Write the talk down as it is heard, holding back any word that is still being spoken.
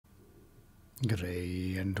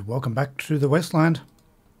G'day and welcome back to the Westland.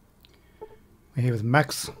 We're here with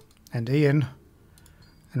Max and Ian,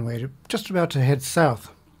 and we're just about to head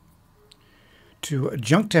south to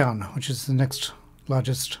Junktown, which is the next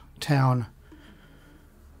largest town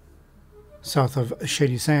south of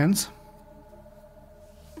Shady Sands.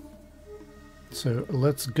 So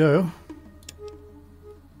let's go.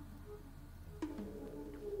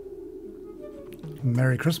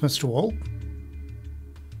 Merry Christmas to all.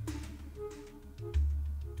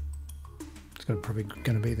 It's probably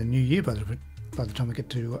going to be the new year by the time we get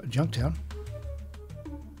to Junktown.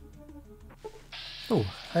 Oh,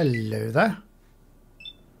 hello there.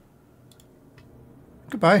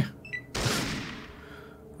 Goodbye.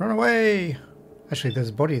 Run away. Actually, there's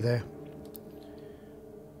a body there.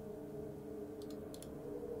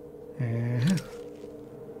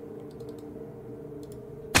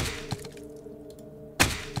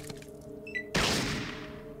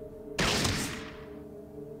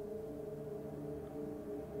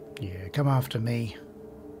 Yeah, come after me.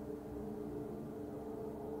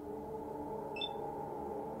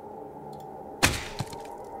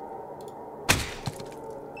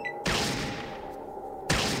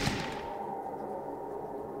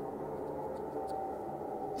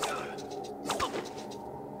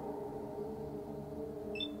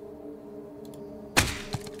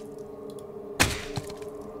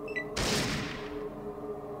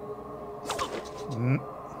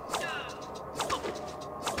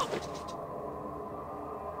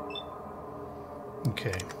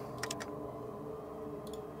 Okay.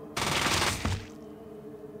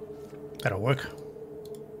 That'll work.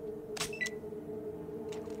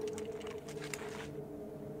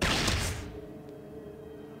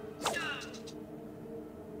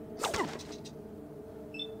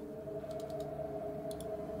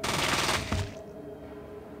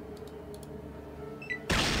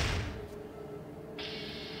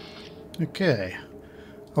 Okay.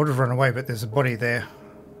 I would have run away, but there's a body there.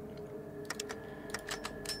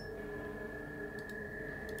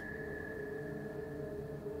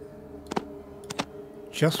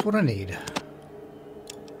 Just what I need.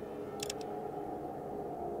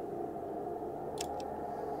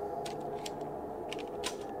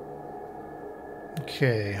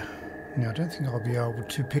 Okay. Now I don't think I'll be able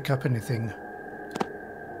to pick up anything.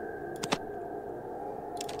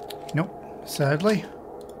 Nope, sadly.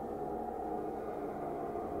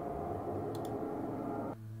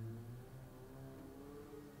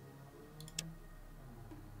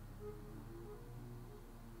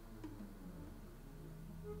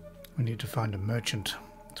 We need to find a merchant.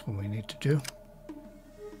 That's what we need to do.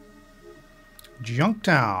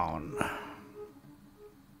 Junktown.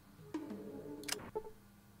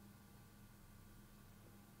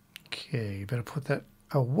 Okay, you better put that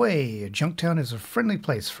away. Junktown is a friendly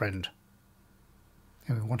place, friend.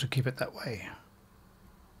 And we want to keep it that way.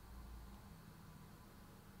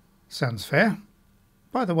 Sounds fair.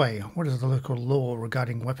 By the way, what is the local law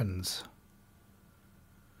regarding weapons?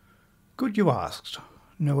 Good you asked.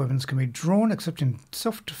 No weapons can be drawn except in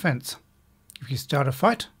self-defense. If you start a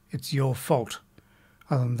fight, it's your fault.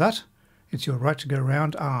 Other than that, it's your right to go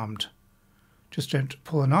around armed. Just don't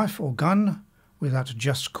pull a knife or gun without a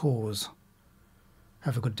just cause.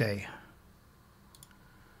 Have a good day.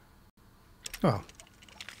 Well,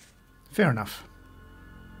 fair enough.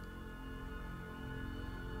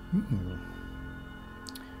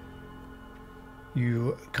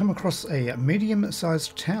 You come across a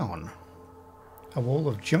medium-sized town. A wall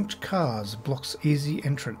of junked cars blocks easy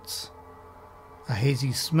entrance. A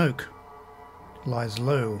hazy smoke lies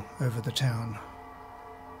low over the town.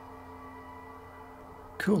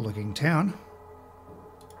 Cool looking town.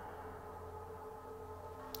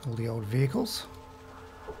 All the old vehicles.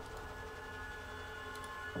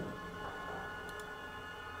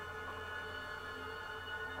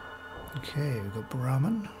 Okay, we've got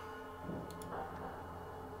Brahman.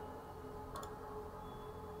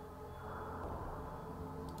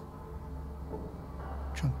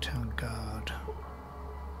 Junktown guard.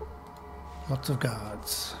 Lots of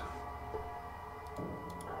guards.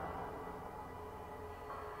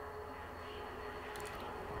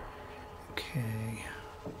 Okay.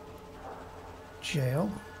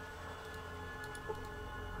 Jail.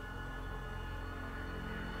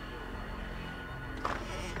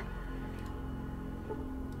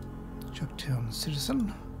 Junktown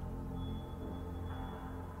citizen.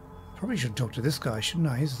 Probably should talk to this guy, shouldn't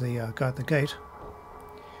I? He's the guy at the gate.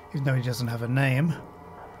 Even though he doesn't have a name.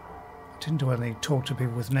 I tend to only talk to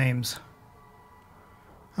people with names.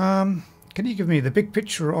 Can you give me the big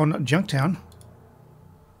picture on Junktown?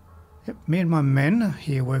 Yep, me and my men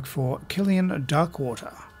here work for Killian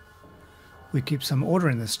Darkwater. We keep some order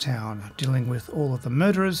in this town, dealing with all of the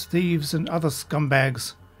murderers, thieves, and other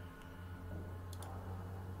scumbags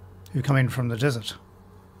who come in from the desert.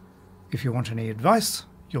 If you want any advice,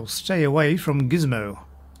 you'll stay away from Gizmo.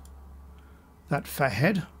 That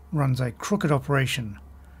fathead runs a crooked operation,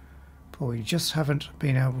 but we just haven't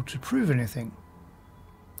been able to prove anything.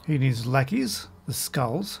 He and his lackeys, the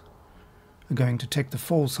Skulls, are going to take the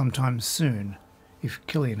fall sometime soon, if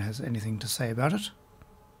Killian has anything to say about it.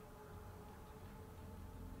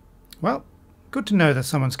 Well, good to know that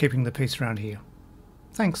someone's keeping the peace around here.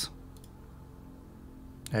 Thanks.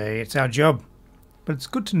 Hey, it's our job, but it's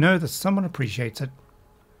good to know that someone appreciates it.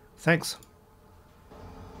 Thanks.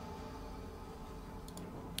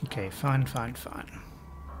 Okay, fine.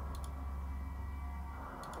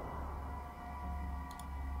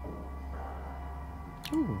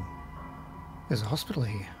 Ooh, there's a hospital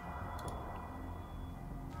here.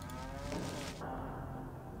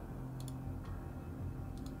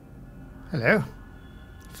 Hello.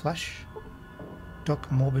 Flash. Doc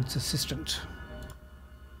Morbid's assistant.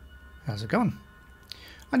 How's it going?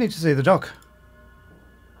 I need to see the doc.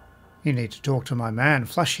 You need to talk to my man,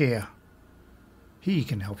 Flash here. He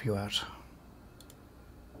can help you out.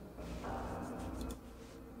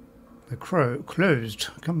 The Crow closed.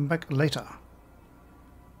 Come back later.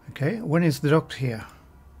 Okay, when is the doc here?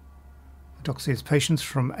 The doc sees patients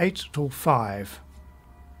from 8 till 5.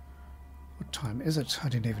 What time is it? I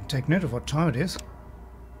didn't even take note of what time it is.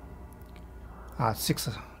 It's 6,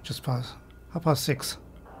 just past, 6:30.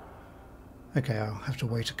 Okay, I'll have to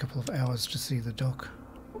wait a couple of hours to see the doc.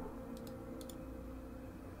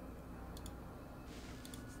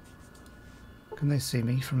 Can they see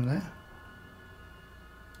me from there?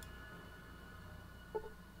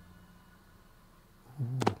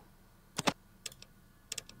 Ooh.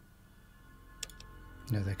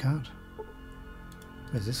 No, they can't.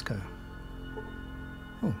 Where's this go?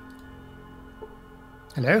 Oh.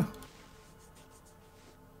 Hello?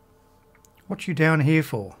 What you down here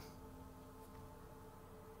for?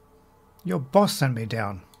 Your boss sent me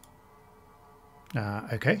down.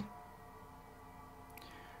 Okay.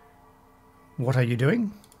 What are you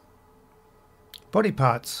doing? Body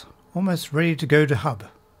parts. Almost ready to go to Hub.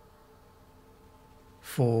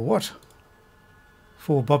 For what?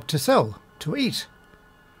 For Bob to sell. To eat.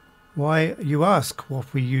 Why, you ask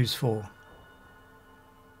what we use for.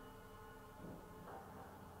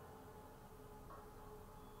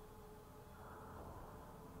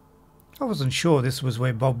 I wasn't sure this was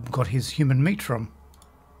where Bob got his human meat from.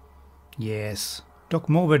 Yes, Doc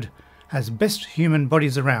Morbid has best human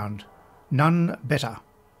bodies around. None better.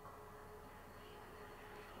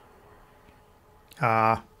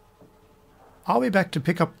 I'll be back to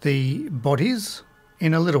pick up the bodies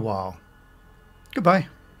in a little while. Goodbye.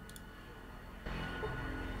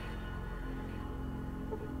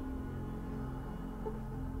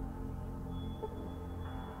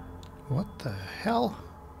 What the hell?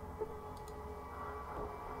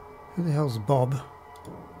 Who the hell's Bob?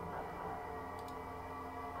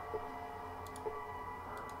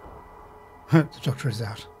 The doctor is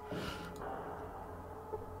out.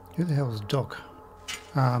 Who the hell's Doc?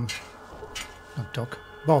 Not Doc.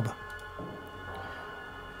 Bob.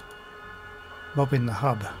 Bob in the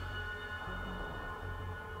Hub.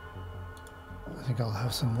 I think I'll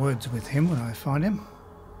have some words with him when I find him.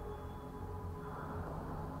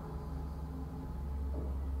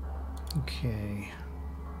 Okay.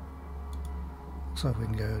 Looks like we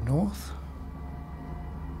can go north.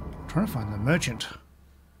 I'm trying to find the merchant.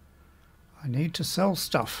 I need to sell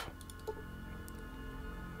stuff.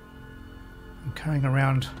 I'm carrying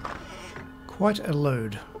around quite a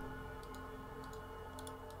load.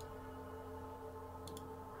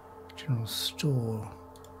 General store.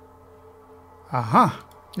 Aha!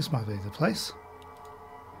 This might be the place.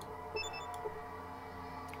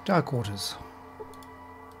 Dark Waters.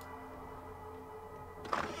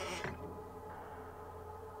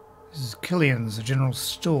 This is Killian's, a general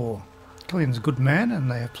store. Killian's a good man and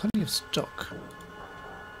they have plenty of stock.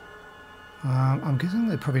 I'm guessing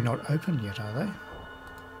they're probably not open yet, are they?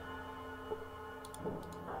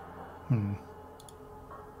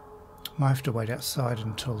 Might have to wait outside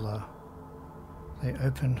until they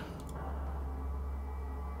open.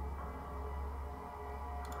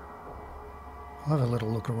 I'll have a little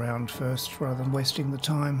look around first rather than wasting the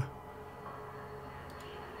time.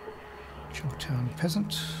 Junktown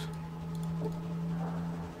peasant.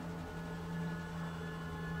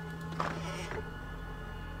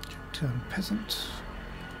 Junktown peasant.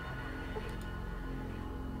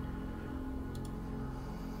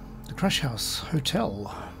 The Crush House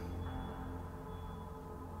Hotel.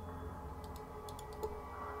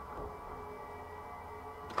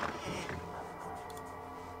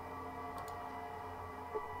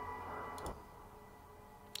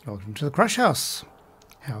 Welcome to the Crash House.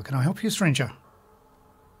 How can I help you, stranger?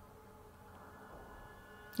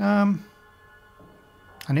 I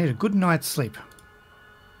need a good night's sleep.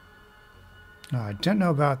 Now, I don't know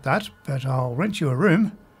about that, but I'll rent you a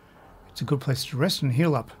room. It's a good place to rest and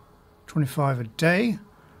heal up. 25 a day,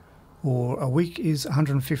 or a week is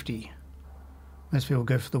 150. Most people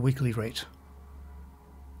go for the weekly rate.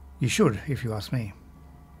 You should, if you ask me.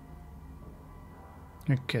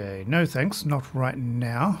 Okay, no thanks, not right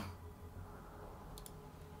now.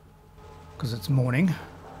 Because it's morning.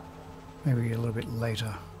 Maybe a little bit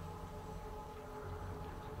later.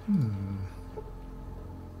 A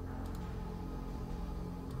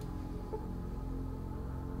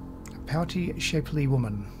pouty, shapely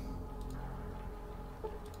woman.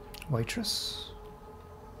 Waitress.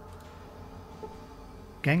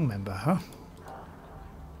 Gang member, huh?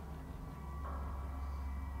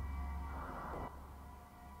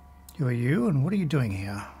 Who are you and what are you doing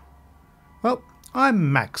here? Well,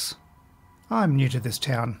 I'm Max. I'm new to this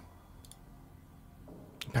town.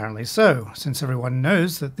 Apparently so, since everyone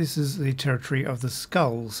knows that this is the territory of the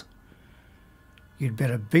Skulls. You'd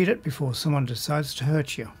better beat it before someone decides to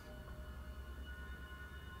hurt you.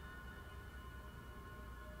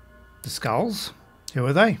 The Skulls? Who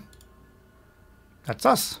are they? That's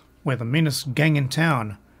us. We're the meanest gang in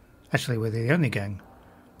town. Actually, we're the only gang,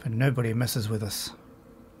 but nobody messes with us.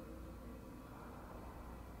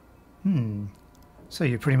 So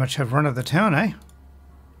you pretty much have run of the town, eh?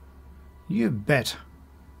 You bet.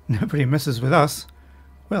 Nobody messes with us.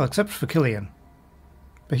 Well, except for Killian.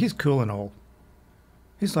 But he's cool and all.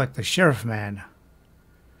 He's like the sheriff man.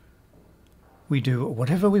 We do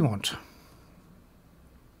whatever we want.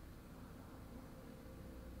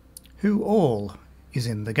 Who all is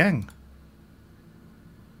in the gang?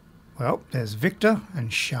 Well, there's Victor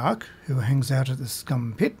and Shark, who hangs out at the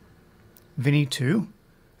Scum Pit. Vinny too,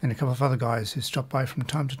 and a couple of other guys who stop by from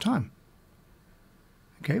time to time.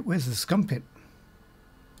 Okay, where's the Scum Pit?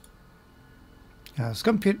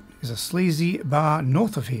 Scum Pit is a sleazy bar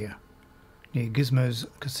north of here, near Gizmo's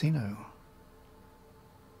casino.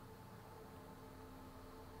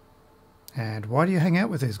 And why do you hang out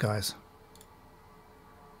with these guys?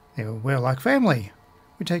 We're like family.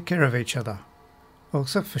 We take care of each other. Well,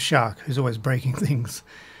 except for Shark, who's always breaking things,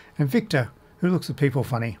 and Victor, who looks at people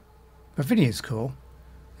funny. But Vinny is cool,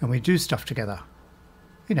 and we do stuff together.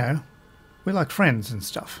 You know, we're like friends and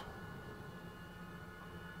stuff.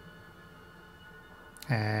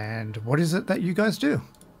 And what is it that you guys do?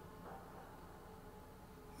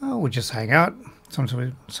 Well, we just hang out.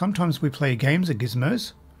 Sometimes we play games at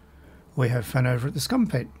Gizmo's. We have fun over at the Scum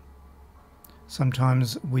Pit.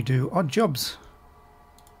 Sometimes we do odd jobs.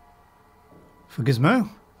 For Gizmo,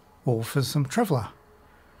 or for some traveller.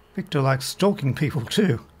 Victor likes stalking people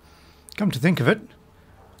too. Come to think of it,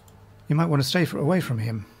 you might want to stay away from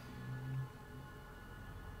him.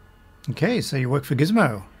 Okay, so you work for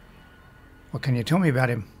Gizmo. What can you tell me about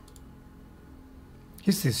him?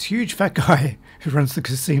 He's this huge fat guy who runs the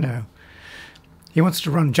casino. He wants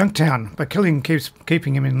to run Junktown, but Killian keeps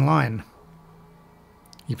keeping him in line.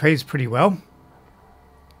 He pays pretty well.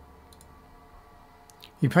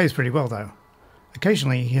 Though.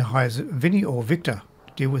 Occasionally he hires Vinny or Victor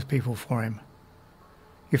to deal with people for him,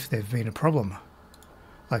 if there've been a problem.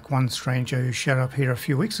 Like one stranger who showed up here a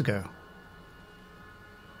few weeks ago.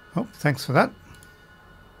 Oh, thanks for that.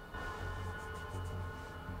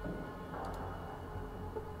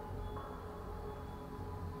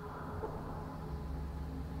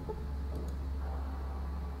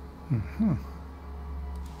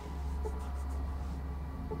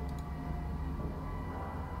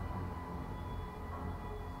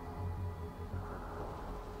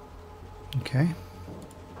 Okay.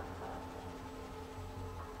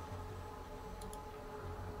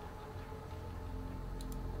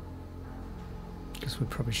 Guess we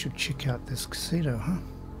probably should check out this casino, huh?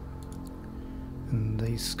 And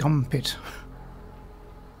the Scum Pit.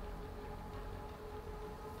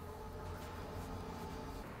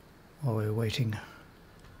 While we're waiting.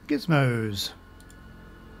 Gizmos.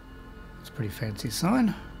 It's a pretty fancy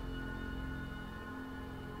sign.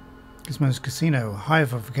 Gizmo's Casino,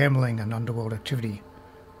 hive of gambling and underworld activity.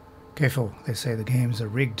 Careful, they say the games are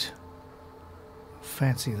rigged.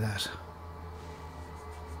 Fancy that.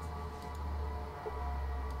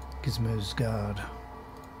 Gizmo's guard.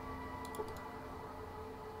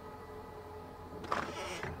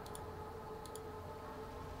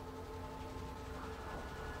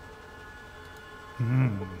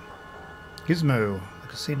 Gizmo, the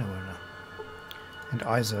casino owner. And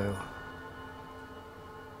Izo.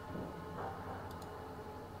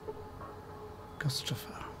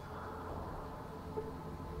 Christopher.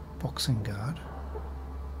 Boxing guard.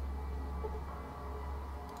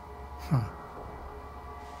 Huh.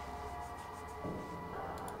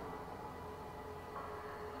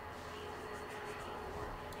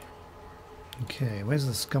 Okay, where's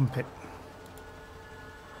the scum pit?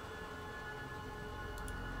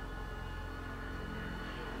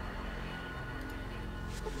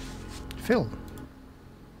 Phil.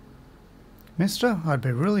 Mister, I'd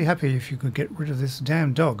be really happy if you could get rid of this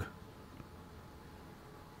damn dog.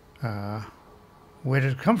 Where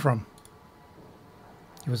did it come from?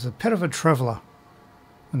 It was the pet of a traveller.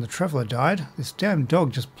 When the traveller died, this damn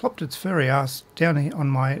dog just plopped its furry ass down here on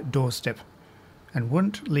my doorstep and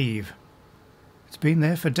wouldn't leave. It's been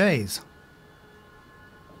there for days.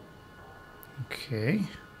 Okay.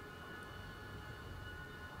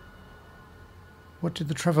 What did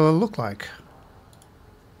the traveller look like?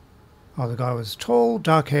 Oh, the guy was tall,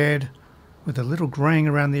 dark-haired, with a little greying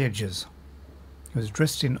around the edges. He was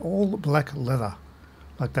dressed in all black leather,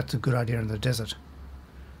 like that's a good idea in the desert,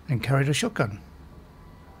 and carried a shotgun.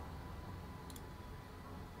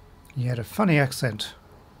 He had a funny accent.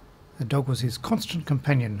 The dog was his constant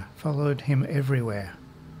companion, followed him everywhere.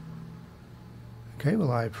 Okay,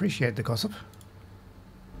 well, I appreciate the gossip.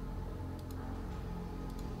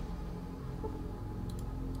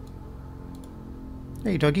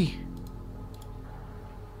 Hey, doggy.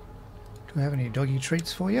 Do I have any doggy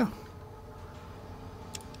treats for you?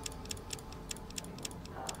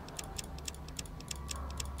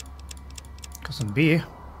 Got some beer.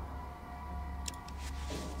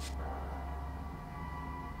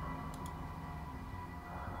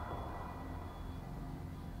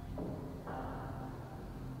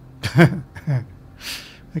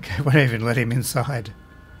 Okay, won't even let him inside.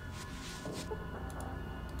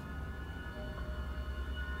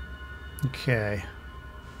 Okay.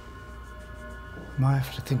 Might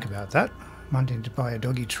have to think about that. Might need to buy a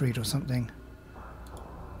doggy treat or something.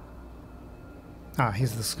 Ah,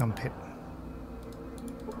 here's the scum pit.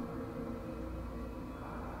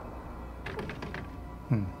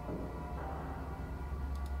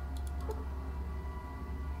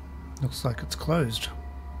 Looks like it's closed.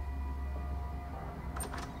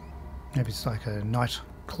 Maybe it's like a night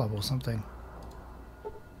club or something.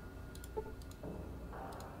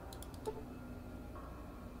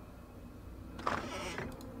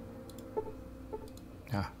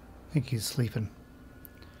 Ah, I think he's sleeping.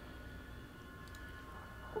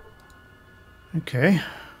 Okay.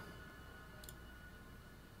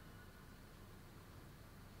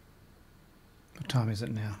 What time is it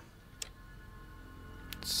now?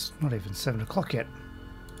 It's not even 7 o'clock yet.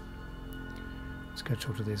 Let's go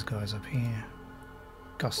talk to these guys up here.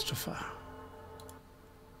 Gustafer.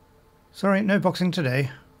 Sorry, no boxing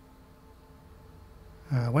today.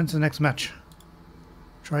 When's the next match?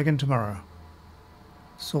 Try again tomorrow.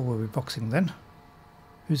 Saul will be boxing then.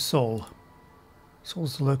 Who's Saul?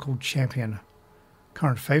 Saul's the local champion.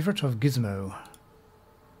 Current favourite of Gizmo.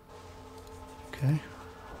 Okay.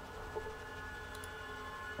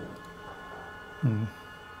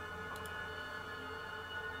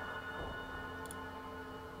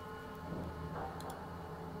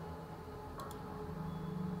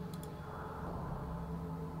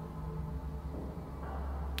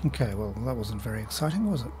 Okay, well, that wasn't very exciting,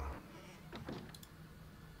 was it?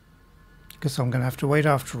 Guess I'm going to have to wait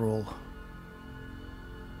after all.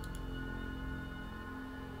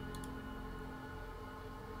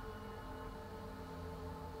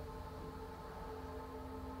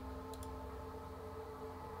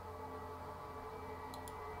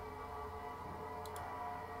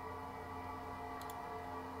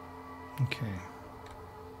 Okay.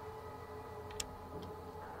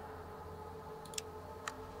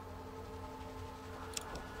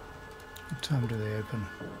 What time do they open?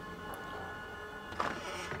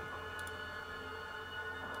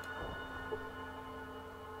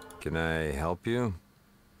 Can I help you?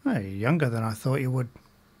 Hey, younger than I thought you would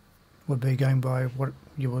be, going by what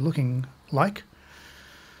you were looking like.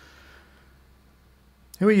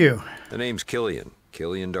 Who are you? The name's Killian.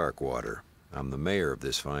 Killian Darkwater. I'm the mayor of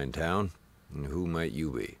this fine town. And who might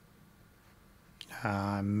you be?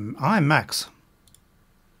 I'm Max.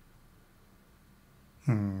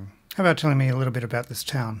 How about telling me a little bit about this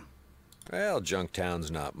town? Well,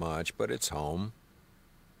 Junktown's not much, but it's home.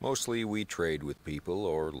 Mostly we trade with people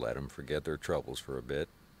or let them forget their troubles for a bit.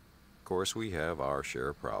 Of course, we have our share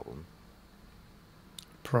of problems.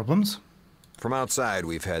 Problems? From outside,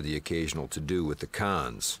 we've had the occasional to-do with the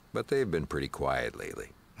cons, but they've been pretty quiet lately.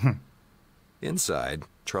 Inside,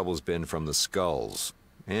 trouble's been from the skulls,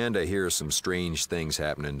 and I hear some strange things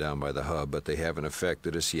happening down by the hub, but they haven't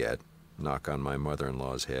affected us yet. Knock on my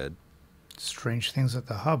mother-in-law's head. Strange things at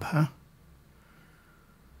the hub, huh?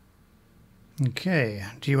 Okay,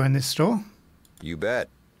 do you own this store? You bet.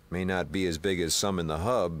 May not be as big as some in the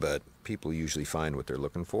hub, but people usually find what they're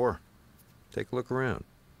looking for. Take a look around.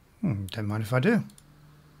 Don't mind if I do.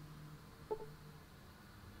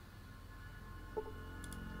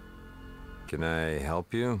 Can I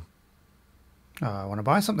help you? I want to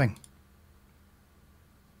buy something.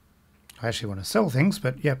 I actually want to sell things,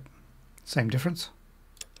 but yep, same difference.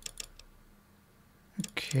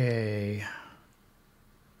 Okay.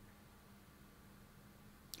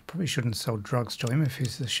 Probably shouldn't sell drugs to him if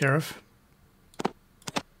he's the sheriff.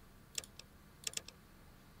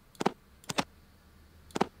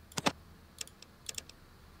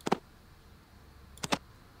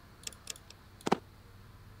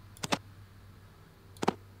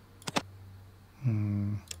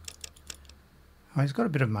 Oh, he's got a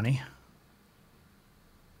bit of money.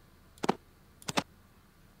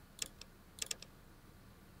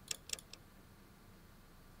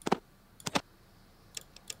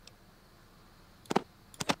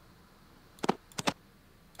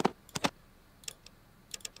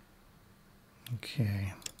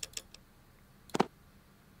 Okay.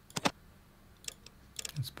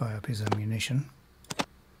 Let's buy up his ammunition.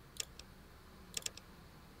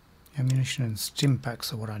 Ammunition and stim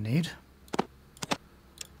packs are what I need.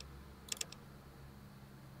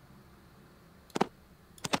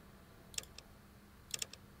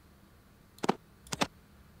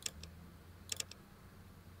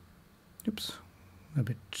 Oops, a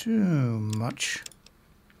bit too much.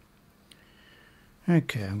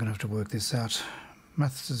 Okay, I'm going to have to work this out.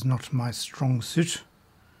 Maths is not my strong suit.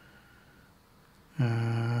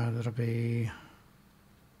 That'll be...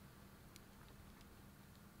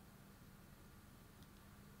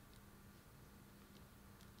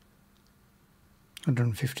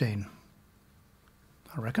 $115,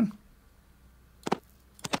 I reckon.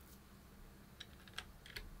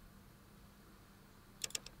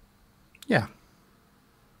 Yeah.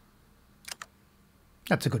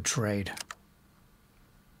 That's a good trade.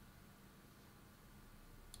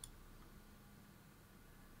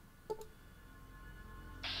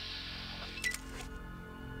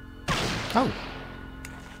 Oh.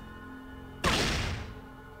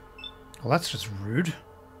 Well, that's just rude.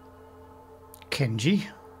 Kenji.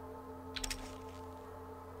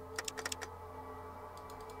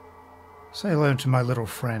 Say hello to my little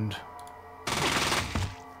friend.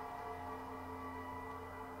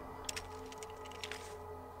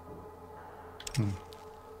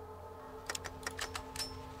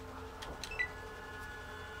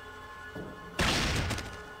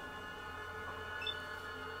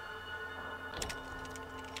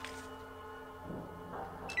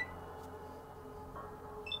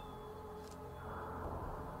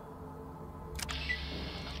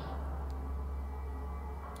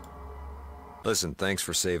 Listen, thanks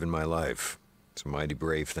for saving my life. It's a mighty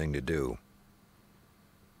brave thing to do.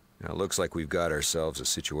 Now, it looks like we've got ourselves a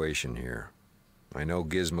situation here. I know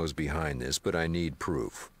Gizmo's behind this, but I need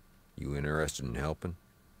proof. You interested in helping?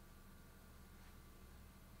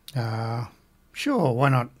 Sure, why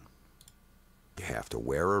not? You have to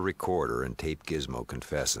wear a recorder and tape Gizmo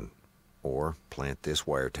confessing. Or plant this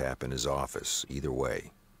wiretap in his office. Either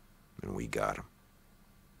way. And we got him.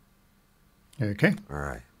 Okay. All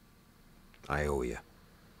right. I owe you.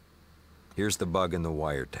 Here's the bug in the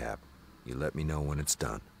wiretap. You let me know when it's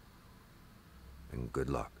done. And good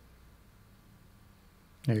luck.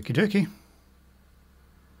 Okie dokie.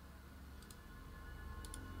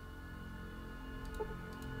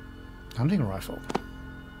 Hunting rifle.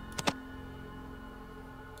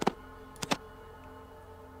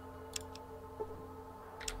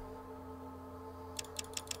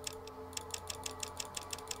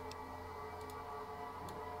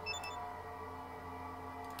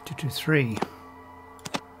 Three.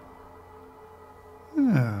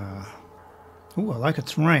 Oh, I like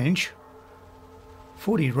its range.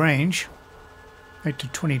 40 range. 8 to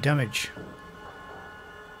 20 damage.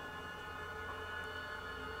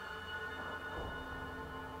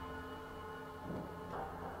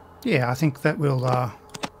 Yeah, I think that will. I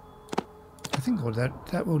think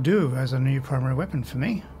that will do as a new primary weapon for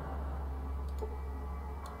me.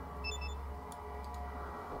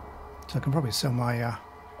 So I can probably sell my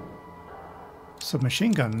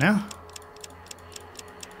submachine gun now.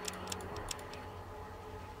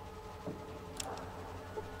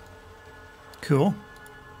 Cool.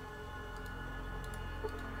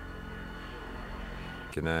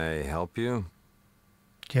 Can I help you?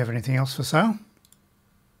 Do you have anything else for sale?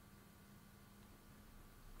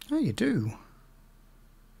 Oh, you do.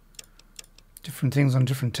 Different things on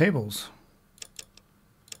different tables.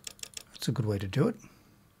 That's a good way to do it.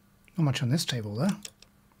 Not much on this table though.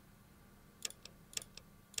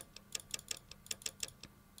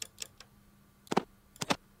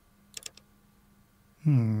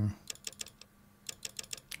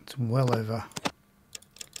 It's well over.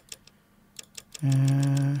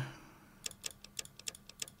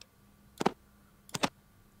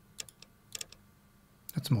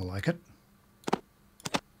 That's more like it.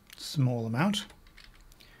 Small amount.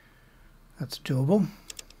 That's doable.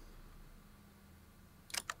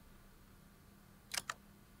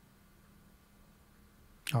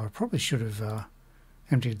 Oh, I probably should have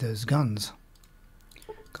emptied those guns.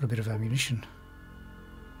 Got a bit of ammunition.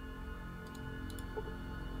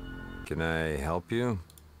 Can I help you?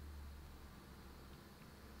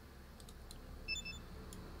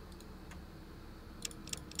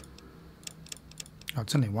 Oh,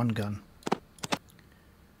 it's only one gun.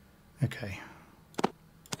 Okay.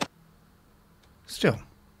 Still.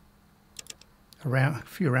 A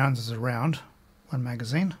few rounds is a round. One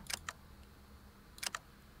magazine.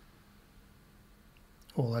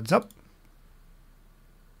 All adds up.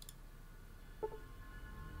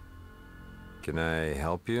 Can I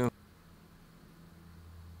help you?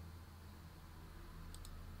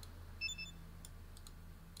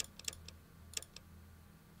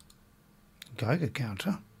 Geiger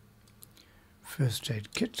counter. First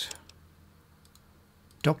aid kit.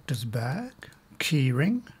 Doctor's bag. Key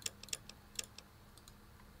ring.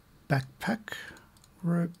 Backpack.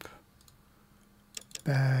 Rope.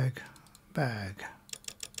 Bag. Bag.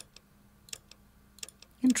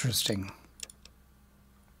 Interesting.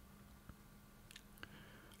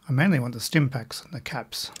 I mainly want the stim packs and the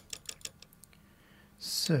caps.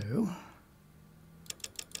 So,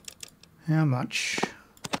 how much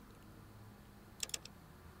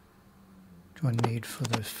do I need for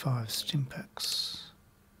those 5 stim packs?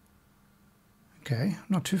 Okay,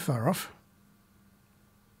 not too far off.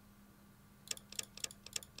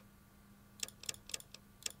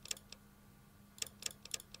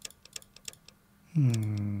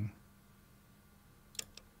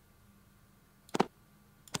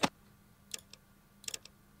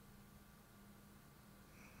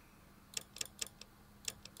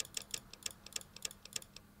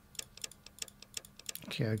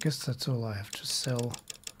 Okay, I guess that's all I have to sell.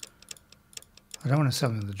 I don't want to sell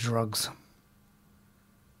them the drugs.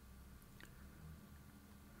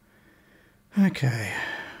 Okay.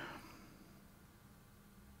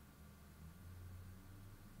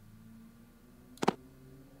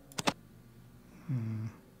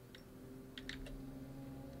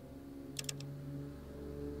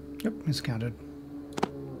 Yep, miscounted.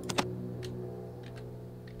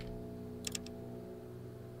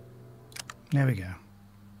 There we go.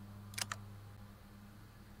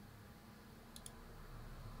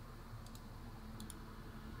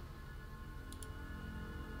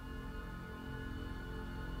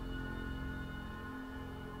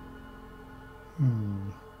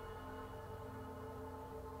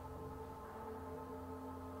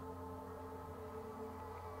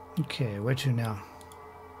 Okay, where to now?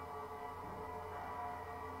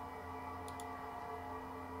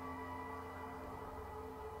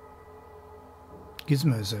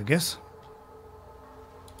 Gizmos, I guess.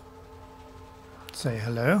 Say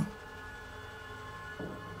hello.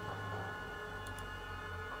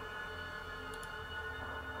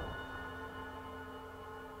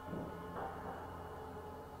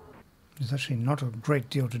 There's actually not a great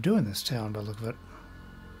deal to do in this town by the look of it.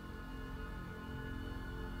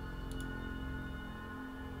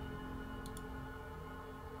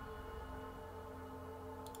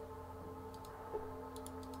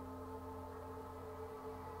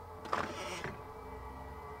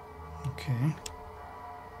 Okay.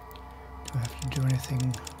 Do I have to do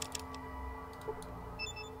anything?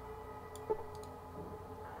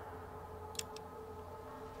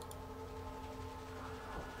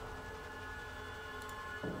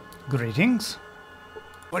 Greetings.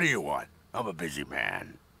 What do you want? I'm a busy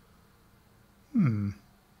man.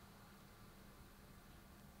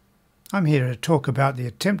 I'm here to talk about the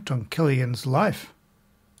attempt on Killian's life.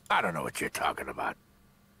 I don't know what you're talking about.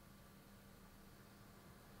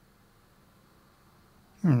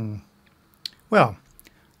 Well,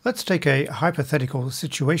 let's take a hypothetical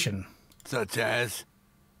situation. Such as?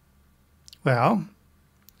 Well,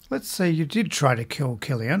 let's say you did try to kill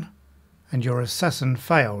Killian, and your assassin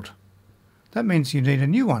failed. That means you need a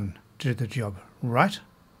new one to do the job, right?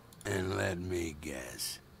 And let me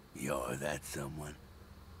guess, you're that someone?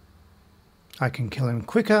 I can kill him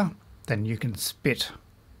quicker than you can spit.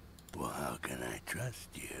 Well, how can I trust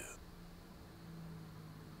you?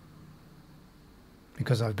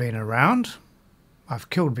 Because I've been around, I've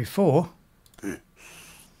killed before.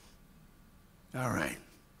 All right.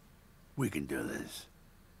 We can do this.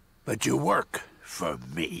 But you work for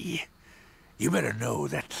me. You better know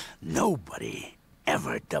that nobody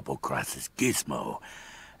ever double-crosses Gizmo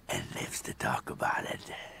and lives to talk about it.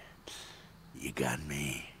 You got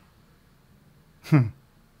me?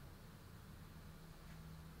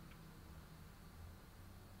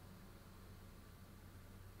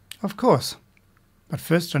 Of course. But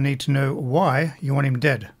first I need to know why you want him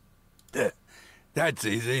dead. That's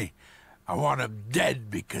easy. I want him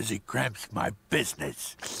dead because he cramps my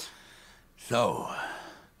business. So,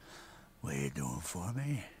 what are you doing for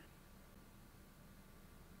me?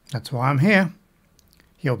 That's why I'm here.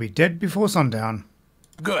 He'll be dead before sundown.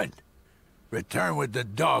 Good. Return with the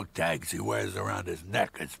dog tags he wears around his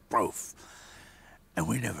neck as proof. And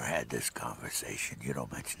we never had this conversation. You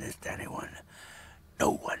don't mention this to anyone.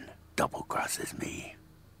 No one double-crosses me.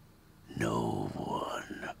 No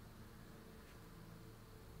one.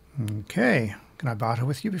 Okay. Can I barter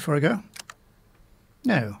with you before I go?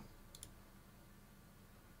 No.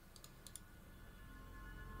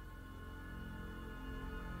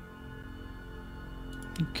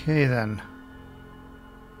 Okay then.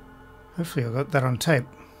 Hopefully I got that on tape.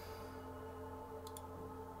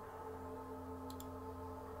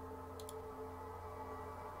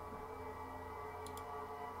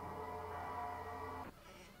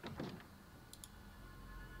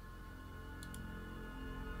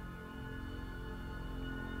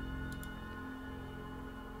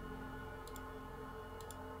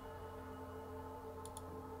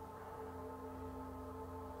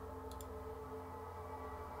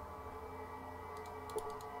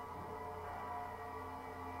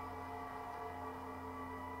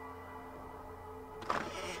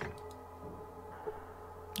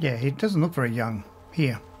 Yeah, he doesn't look very young.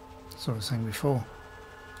 Here, that's what I was saying before.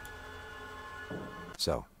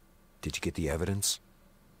 So, did you get the evidence?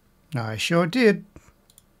 I sure did.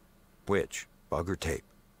 Which? Bug or tape?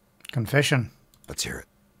 Confession. Let's hear it.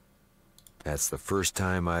 That's the first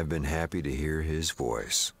time I've been happy to hear his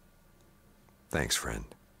voice. Thanks, friend.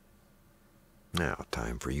 Now,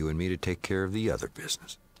 time for you and me to take care of the other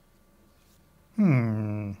business.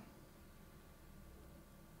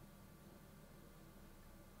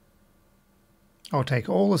 I'll take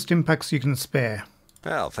all the stimpaks you can spare.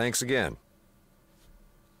 Well, thanks again.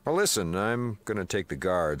 Well, listen, I'm gonna take the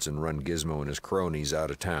guards and run Gizmo and his cronies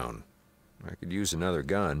out of town. I could use another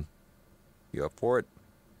gun. You up for it?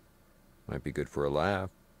 Might be good for a laugh.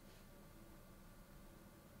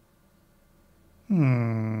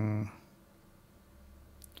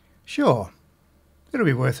 Sure. It'll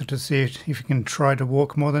be worth it to see if you can try to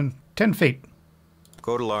walk more than 10 feet.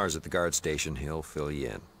 Go to Lars at the guard station. He'll fill you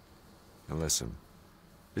in. Now listen,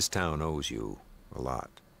 this town owes you a lot.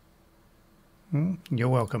 You're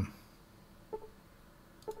welcome.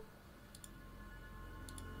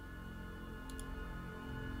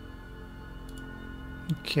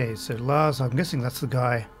 Okay, so Lars, I'm guessing that's the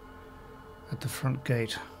guy at the front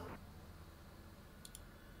gate.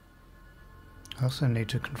 I also need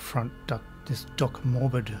to confront this Doc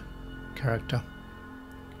Morbid character.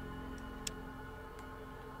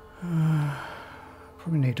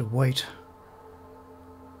 Probably need to wait.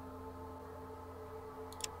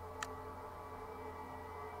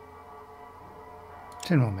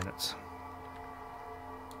 Ten more minutes.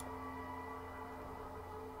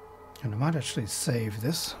 And I might actually save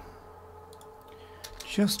this,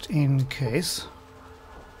 just in case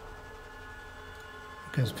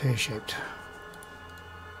it goes pear-shaped.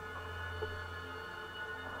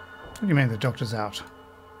 What do you mean the doctor's out?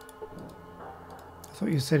 I thought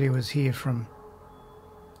you said he was here from...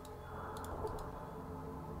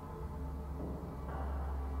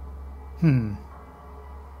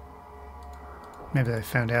 Maybe they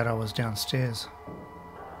found out I was downstairs.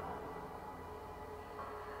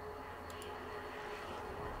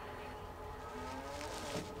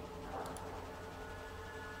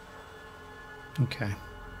 Okay.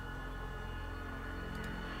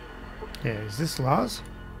 Yeah, is this Lars?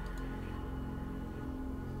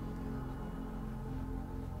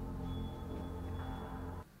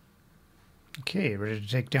 Okay, ready to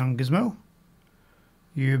take down Gizmo?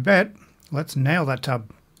 You bet. Let's nail that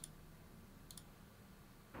tub.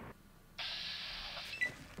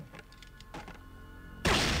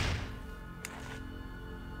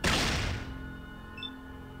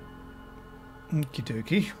 Okie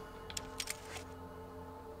dokie.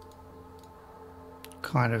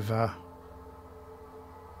 Kind of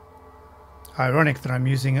ironic that I'm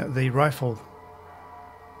using the rifle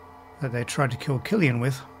that they tried to kill Killian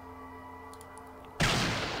with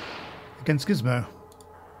against Gizmo.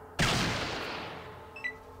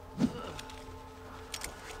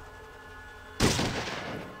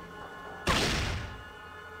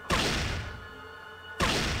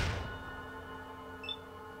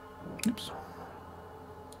 Oops.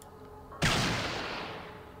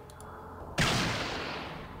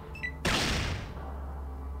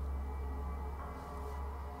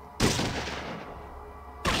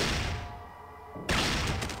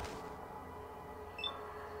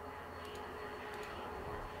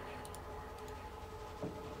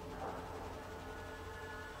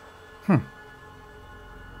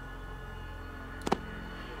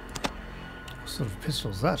 What sort of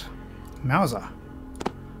pistol is that? Mauser.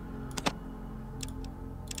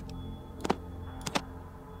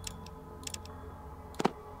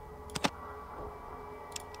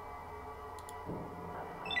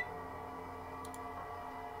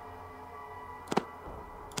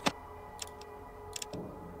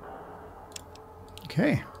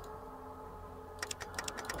 Okay.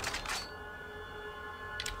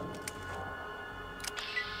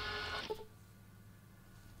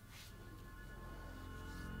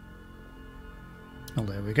 Well,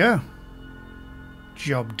 there we go.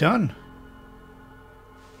 Job done.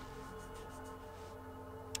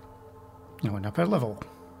 Now we're up our level.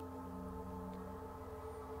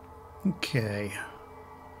 Okay.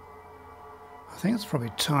 I think it's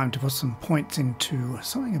probably time to put some points into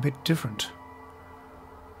something a bit different.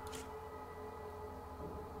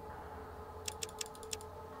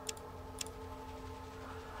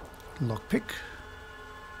 Lockpick.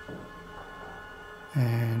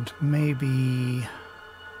 And maybe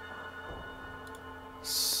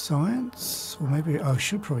science, or maybe I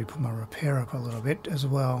should probably put my repair up a little bit as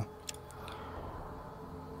well.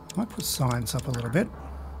 I might put science up a little bit.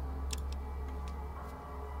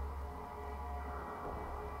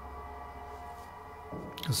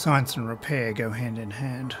 Because science and repair go hand in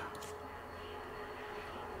hand.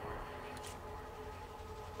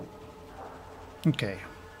 Okay.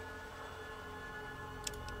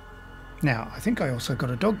 Now, I think I also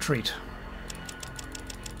got a dog treat.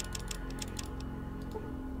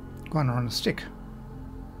 One on a stick.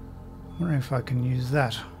 I wonder if I can use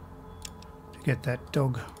that to get that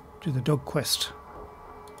dog, do the dog quest.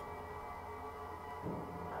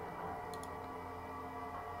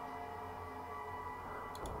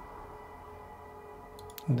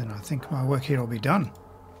 And then I think my work here will be done.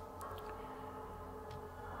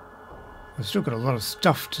 I've still got a lot of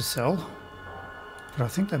stuff to sell. But I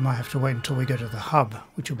think they might have to wait until we go to the hub,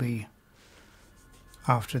 which will be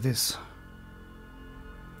after this.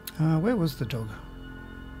 Where was the dog?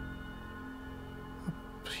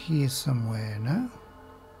 Up here somewhere, no?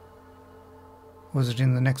 Was it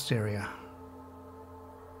in the next area?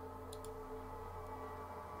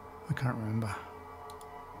 I can't remember.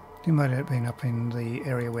 He might have been up in the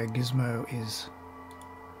area where Gizmo is.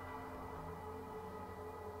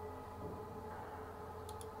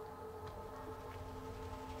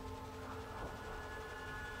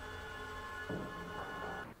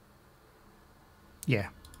 Yeah.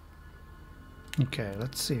 Okay,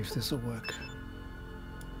 let's see if this will work.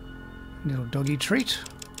 Little doggy treat.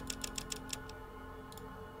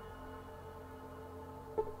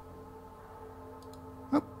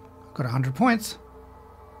 Oh, got 100 points.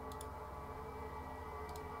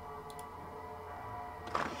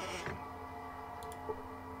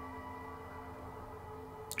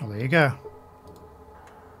 Well, there you go.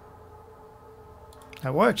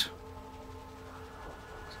 That worked.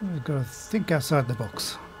 We've got to think outside the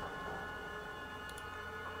box.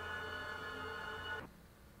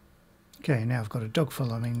 Okay, now I've got a dog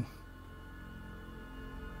following.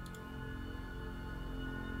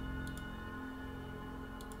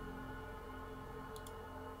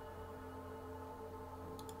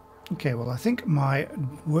 Okay, well I think my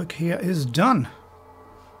work here is done.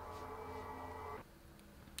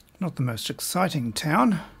 Not the most exciting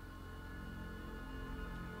town.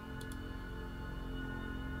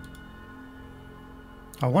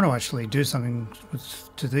 I want to actually do something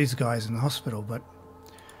to these guys in the hospital, but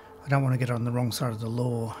I don't want to get on the wrong side of the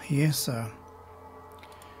law here, so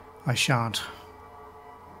I shan't.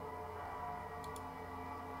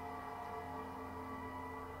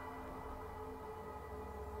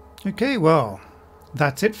 Okay, well,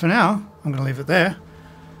 that's it for now. I'm going to leave it there.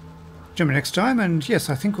 Join me next time, and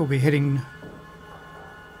yes, I think we'll be heading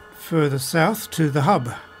further south to the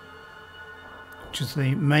hub, which is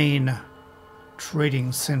the main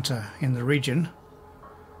trading center in the region.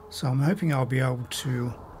 So I'm hoping I'll be able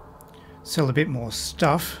to sell a bit more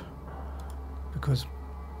stuff, because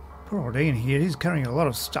poor old Ian here, he's carrying a lot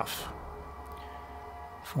of stuff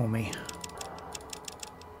for me.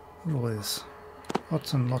 What all this?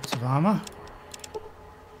 Lots and lots of armor,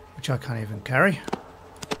 which I can't even carry.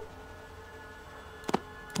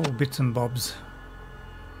 All bits and bobs.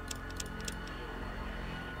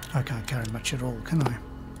 I can't carry much at all, can I?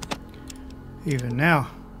 Even now.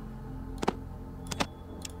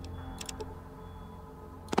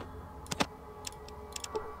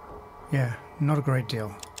 Yeah, not a great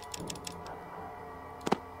deal.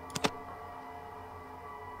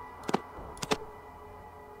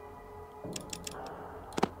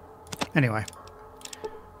 Anyway,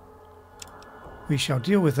 we shall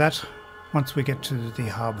deal with that once we get to the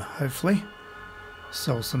hub, hopefully.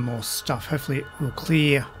 Sell some more stuff. Hopefully it will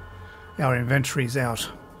clear our inventories out.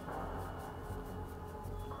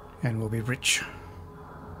 And we'll be rich.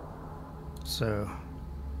 So,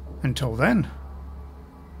 until then...